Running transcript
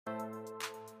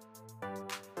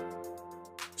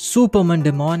Super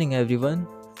Monday morning, everyone.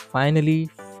 Finally,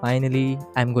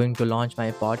 I'm going to launch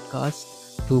my podcast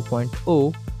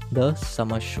 2.0, The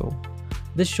Summer Show.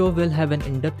 This show will have an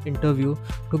in depth interview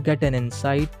to get an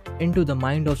insight into the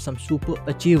mind of some super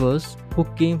achievers who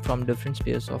came from different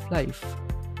spheres of life.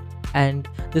 And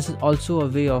this is also a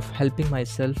way of helping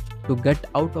myself to get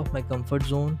out of my comfort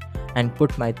zone and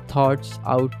put my thoughts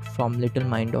out from little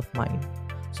mind of mine.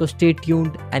 So stay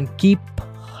tuned and keep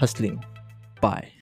hustling. Bye.